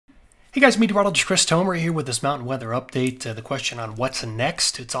Hey guys, Meteorologist Chris Tomer here with this mountain weather update. The question on what's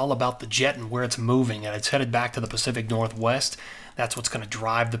next, it's all about the jet and where it's moving, and it's headed back to the Pacific Northwest. That's what's going to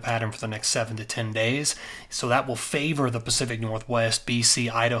drive the pattern for the next 7 to 10 days. So that will favor the Pacific Northwest, BC,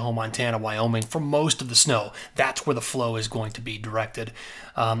 Idaho, Montana, Wyoming for most of the snow. That's where the flow is going to be directed.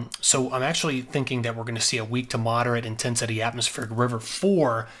 So I'm actually thinking that we're going to see a weak to moderate intensity atmospheric river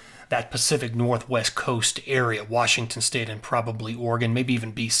for that Pacific Northwest coast area, Washington State and probably Oregon, maybe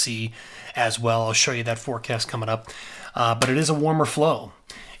even BC as well. I'll show you that forecast coming up. But it is a warmer flow,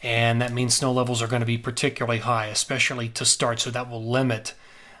 and that means snow levels are going to be particularly high, especially to start, so that will limit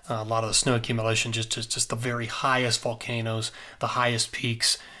a lot of the snow accumulation just the very highest volcanoes, the highest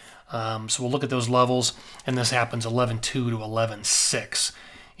peaks. So we'll look at those levels, and this happens 11.2 to 11.6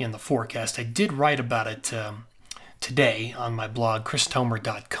 in the forecast. I did write about it today on my blog,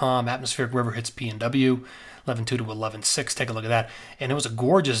 christomer.com. Atmospheric river hits PNW, 11.2 to 11.6. Take a look at that. And it was a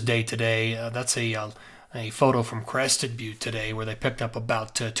gorgeous day today. That's a photo from Crested Butte today where they picked up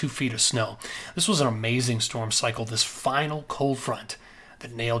about 2 feet of snow. This was an amazing storm cycle. This final cold front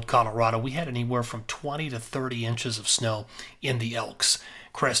that nailed Colorado, we had anywhere from 20 to 30 inches of snow in the Elks,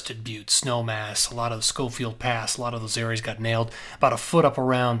 Crested Butte, Snowmass, a lot of the Schofield Pass, a lot of those areas got nailed. About a foot up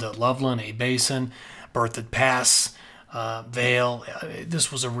around Loveland, A Basin, Berthoud Pass, Vail.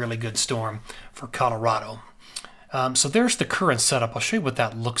 This was a really good storm for Colorado. So there's the current setup. I'll show you what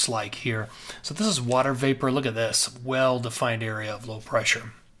that looks like here. So this is water vapor. Look at this, well-defined area of low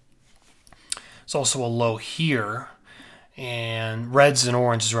pressure. There's also a low here, and reds and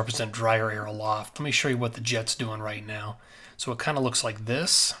oranges represent drier air aloft. Let me show you what the jet's doing right now. So it kind of looks like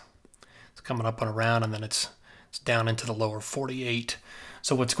this. It's coming up and around, and then it's down into the lower 48.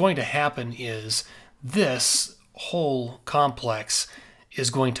 So what's going to happen is this whole complex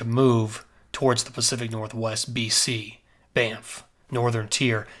is going to move towards the Pacific Northwest, BC, Banff, Northern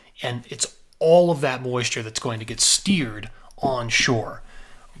Tier, and it's all of that moisture that's going to get steered onshore.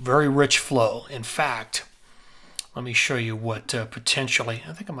 Very rich flow. In fact, let me show you what potentially,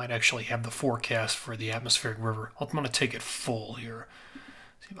 I think I might actually have the forecast for the atmospheric river. I'm going to take it full here,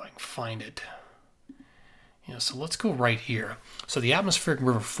 see if I can find it. Yeah, so let's go right here. So the atmospheric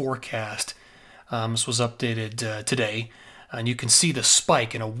river forecast, this was updated today, and you can see the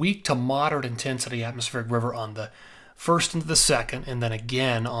spike in a weak to moderate intensity atmospheric river on the 1st into the 2nd, and then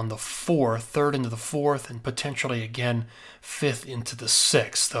again on the 4th, 3rd into the 4th, and potentially again 5th into the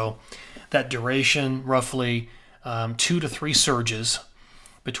 6th. So that duration, roughly 2 to 3 surges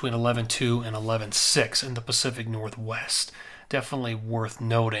between 11.2 and 11.6 in the Pacific Northwest. Definitely worth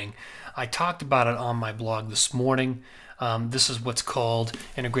noting. I talked about it on my blog this morning. This is what's called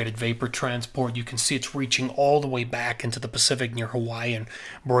integrated vapor transport. You can see it's reaching all the way back into the Pacific near Hawaii and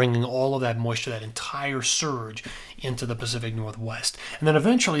bringing all of that moisture, that entire surge, into the Pacific Northwest. And then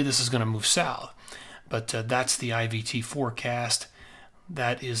eventually this is going to move south. But that's the IVT forecast.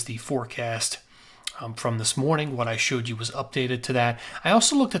 That is the forecast from this morning. What I showed you was updated to that. I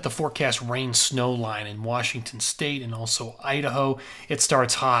also looked at the forecast rain snow line in Washington State and also Idaho. It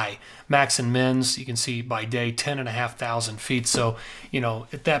starts high. Max and mins, you can see by day, 10,500 feet. So, you know,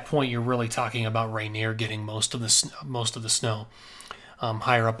 at that point, you're really talking about Rainier getting most of the snow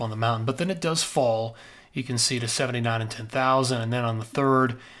higher up on the mountain. But then it does fall. You can see to 79 and 10,000. And then on the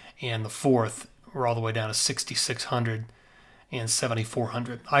 3rd and the 4th, we're all the way down to 6,600. And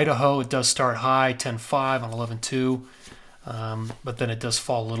 7,400. Idaho, it does start high, 10.5 on 11.2, but then it does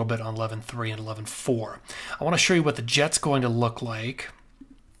fall a little bit on 11.3 and 11.4. I want to show you what the jet's going to look like.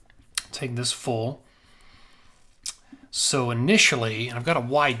 Take this full. So initially, and I've got a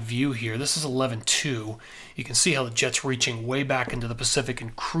wide view here, this is 11.2. You can see how the jet's reaching way back into the Pacific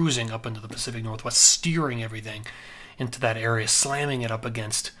and cruising up into the Pacific Northwest, steering everything into that area, slamming it up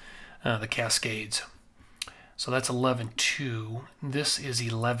against the Cascades. So that's 11.2. This is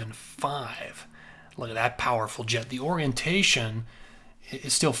 11.5. Look at that powerful jet. The orientation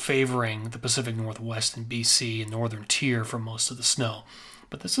is still favoring the Pacific Northwest and BC and Northern Tier for most of the snow.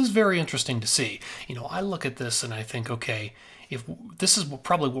 But this is very interesting to see. You know, I look at this and I think, okay, if this is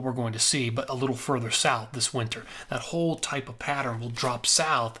probably what we're going to see, but a little further south this winter. That whole type of pattern will drop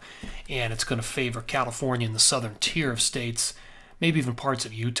south, and it's going to favor California and the Southern Tier of states, maybe even parts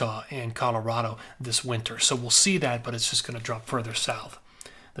of Utah and Colorado this winter. So we'll see that, but it's just going to drop further south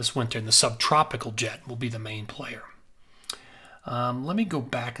this winter. And the subtropical jet will be the main player. Let me go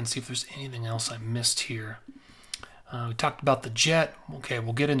back and see if there's anything else I missed here. We talked about the jet. Okay,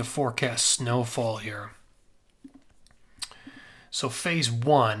 we'll get into forecast snowfall here. So phase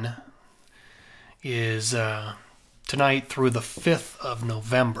 1 is tonight through the 5th of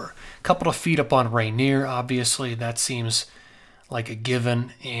November. A couple of feet up on Rainier, obviously. That seems like a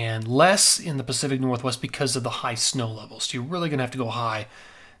given, and less in the Pacific Northwest because of the high snow levels. So you're really going to have to go high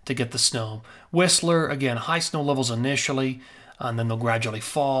to get the snow. Whistler, again, high snow levels initially, and then they'll gradually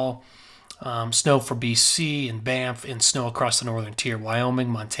fall. Snow for BC and Banff, and snow across the northern tier, Wyoming,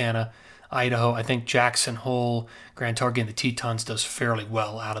 Montana, Idaho. I think Jackson Hole, Grand Targhee, and the Tetons does fairly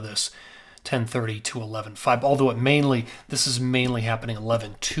well out of this 10:30 to 11:05. Although this is mainly happening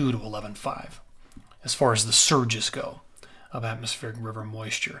 11:2 to 11:05 as far as the surges go of atmospheric river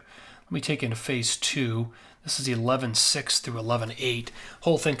moisture. Let me take into phase 2. This is the 11:6 through 11:8.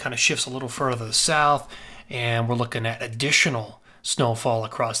 Whole thing kind of shifts a little further to the south, and we're looking at additional snowfall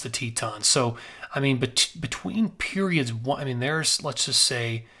across the Tetons. So, I mean, between periods, there's, let's just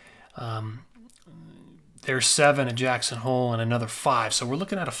say, there's 7 at Jackson Hole and another 5. So we're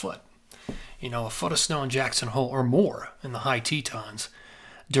looking at a foot. A foot of snow in Jackson Hole or more in the high Tetons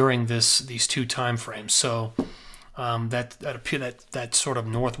during these two time frames. So that sort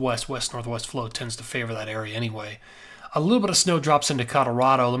of west-northwest flow tends to favor that area anyway. A little bit of snow drops into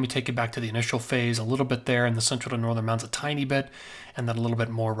Colorado. Let me take you back to the initial phase. A little bit there in the central to northern mountains, a tiny bit, and then a little bit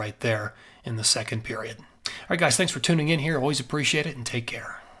more right there in the second period. All right, guys, thanks for tuning in here. Always appreciate it, and take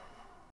care.